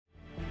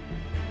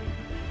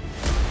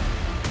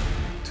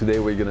today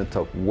we're going to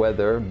talk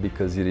weather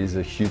because it is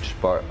a huge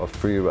part of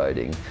free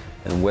riding.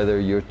 And whether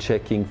you're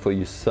checking for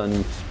your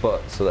sunny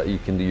spot so that you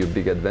can do your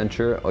big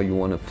adventure, or you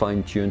want to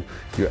fine-tune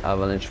your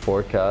avalanche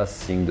forecast,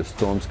 seeing the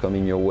storms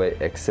coming your way,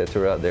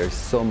 etc. There's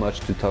so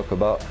much to talk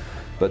about,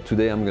 but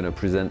today I'm going to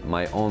present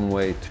my own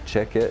way to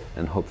check it,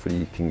 and hopefully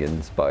you can get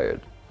inspired.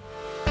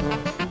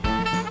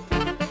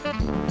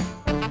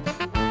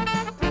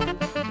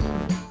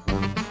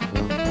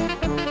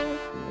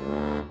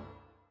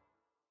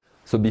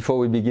 So before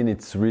we begin,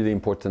 it's really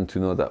important to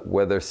know that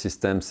weather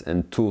systems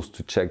and tools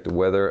to check the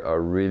weather are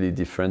really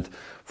different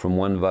from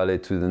one valley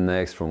to the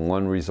next, from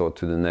one resort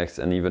to the next,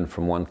 and even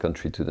from one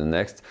country to the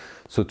next.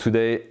 So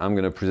today I'm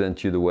going to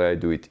present you the way I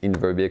do it in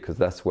Verbier, because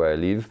that's where I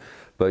live,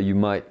 but you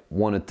might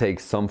want to take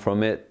some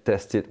from it,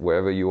 test it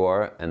wherever you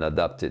are, and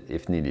adapt it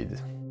if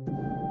needed.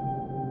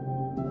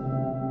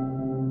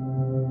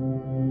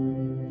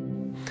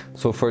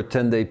 So for a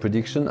 10-day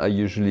prediction, I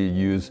usually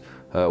use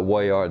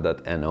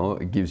YR.NO.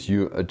 It gives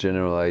you a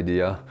general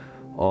idea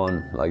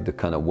on like the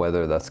kind of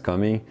weather that's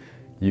coming.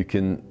 You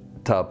can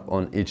tap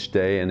on each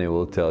day and it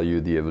will tell you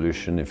the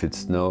evolution if it's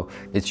snow.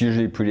 It's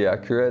usually pretty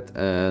accurate,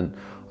 and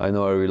I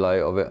know I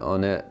rely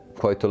on it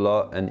quite a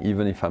lot, and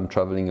even if I'm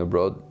traveling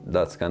abroad,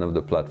 that's kind of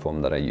the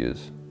platform that I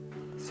use.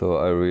 So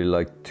I really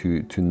like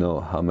to know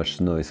how much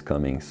snow is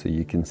coming. So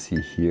you can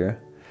see here,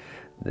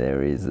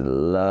 there is a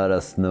lot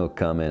of snow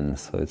coming,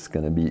 so it's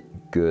gonna be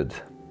good.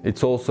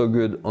 It's also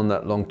good on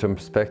that long-term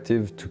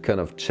perspective to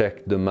kind of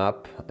check the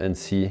map and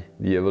see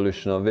the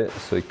evolution of it,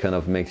 so it kind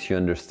of makes you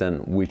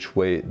understand which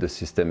way the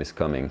system is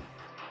coming.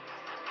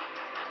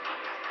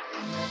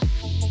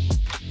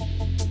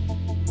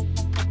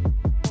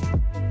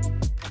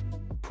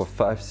 For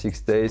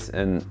 5-6 days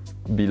and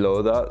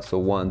below that, so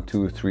 1,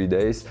 2, 3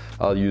 days,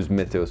 I'll use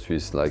Météo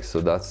Suisse. So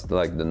that's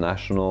like the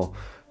national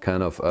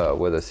kind of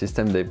weather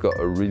system. They've got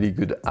a really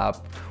good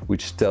app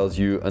which tells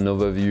you an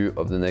overview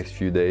of the next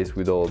few days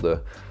with all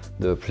the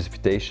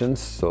precipitations.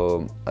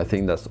 So I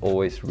think that's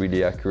always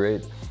really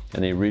accurate,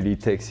 and it really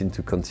takes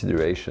into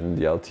consideration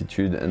the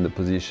altitude and the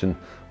position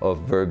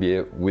of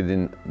Verbier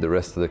within the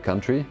rest of the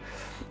country.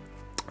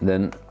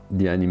 Then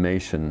the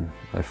animation,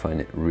 I find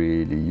it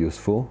really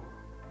useful.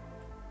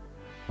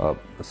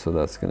 So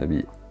that's going to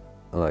be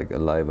like a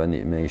live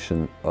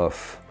animation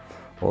of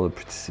all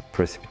the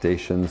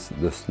precipitations,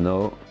 the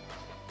snow,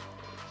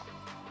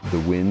 the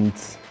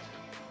winds.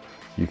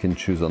 You can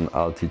choose on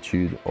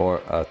altitude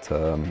or at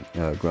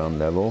ground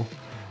level.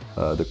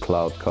 The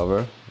cloud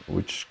cover,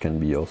 which can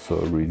be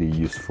also really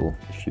useful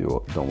if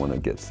you don't want to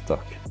get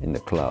stuck in the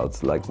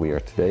clouds like we are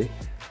today.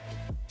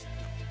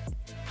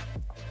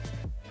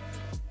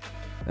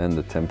 And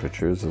the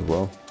temperatures as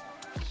well.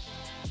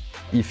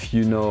 If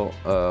you know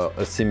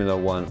a similar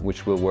one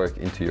which will work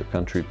into your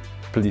country,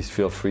 please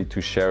feel free to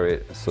share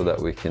it so that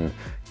we can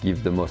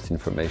give the most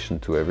information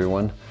to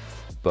everyone.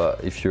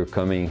 But if you're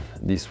coming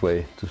this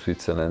way to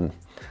Switzerland,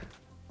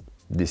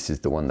 this is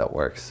the one that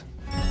works.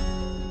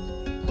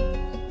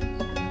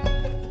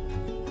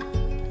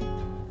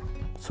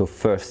 So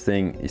first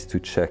thing is to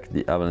check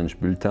the avalanche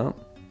bulletin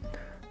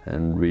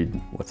and read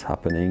what's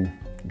happening.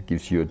 It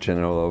gives you a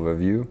general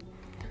overview.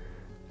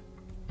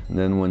 And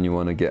then when you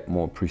want to get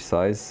more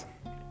precise,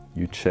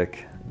 you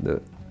check the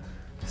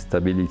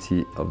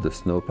stability of the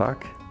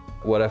snowpack.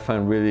 What I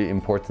find really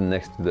important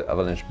next to the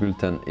avalanche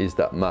bulletin is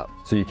that map.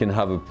 So you can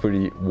have a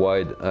pretty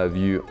wide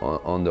view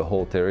on the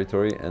whole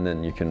territory, and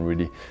then you can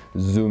really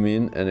zoom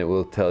in and it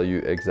will tell you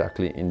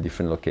exactly in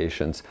different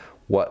locations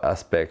what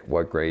aspect,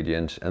 what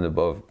gradient, and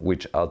above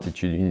which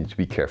altitude you need to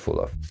be careful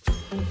of.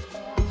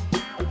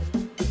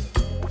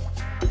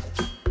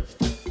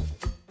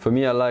 For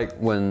me, I like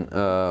when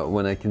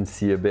I can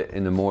see a bit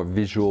in a more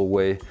visual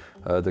way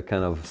the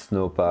kind of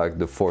snowpack,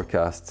 the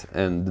forecast,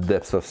 and the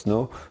depths of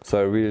snow. So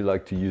I really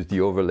like to use the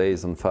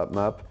overlays on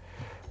FATMAP.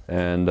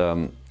 And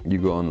you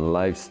go on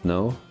live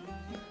snow,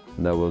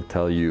 and that will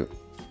tell you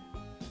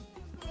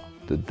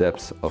the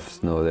depths of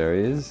snow there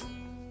is,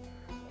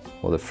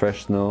 or the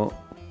fresh snow,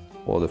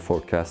 or the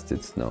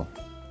forecasted snow.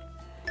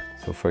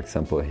 So for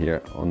example,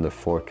 here on the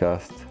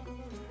forecast,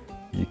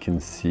 you can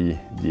see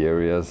the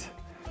areas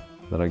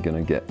that are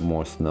gonna get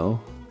more snow.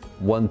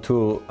 One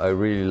tool I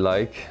really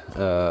like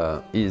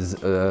is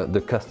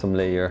the custom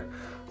layer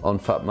on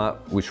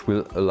FATMAP, which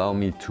will allow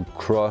me to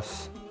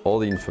cross all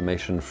the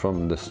information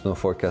from the snow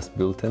forecast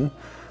bulletin,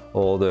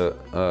 all the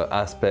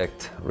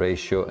aspect,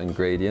 ratio, and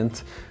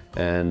gradient,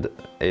 and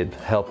it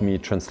helped me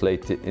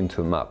translate it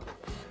into a map.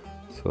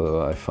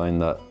 So I find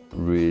that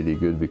really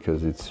good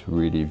because it's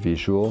really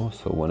visual.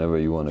 So whenever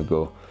you want to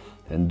go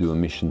and do a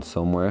mission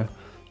somewhere,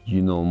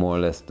 you know more or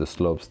less the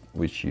slopes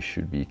which you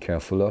should be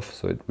careful of,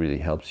 so it really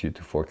helps you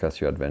to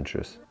forecast your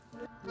adventures.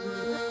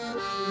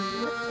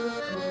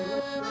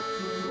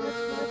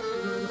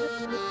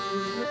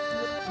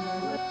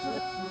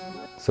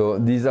 So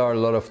these are a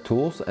lot of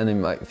tools, and it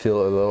might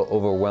feel a little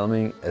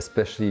overwhelming,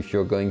 especially if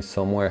you're going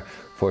somewhere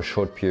for a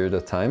short period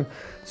of time.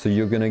 So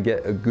you're gonna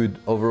get a good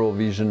overall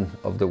vision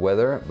of the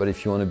weather, but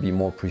if you want to be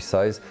more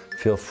precise,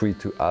 feel free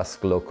to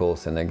ask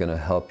locals, and they're gonna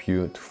help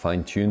you to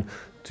fine-tune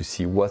to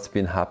see what's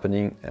been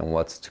happening and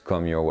what's to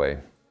come your way.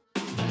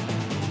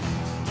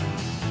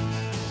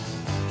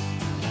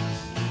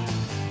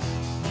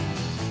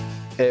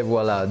 Et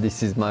voila,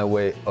 this is my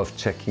way of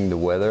checking the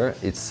weather.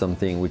 It's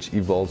something which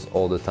evolves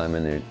all the time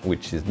and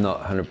which is not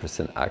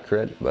 100%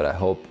 accurate, but I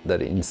hope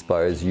that it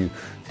inspires you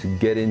to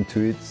get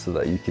into it so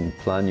that you can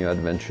plan your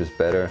adventures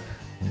better,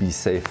 be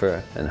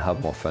safer, and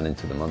have more fun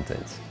into the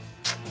mountains.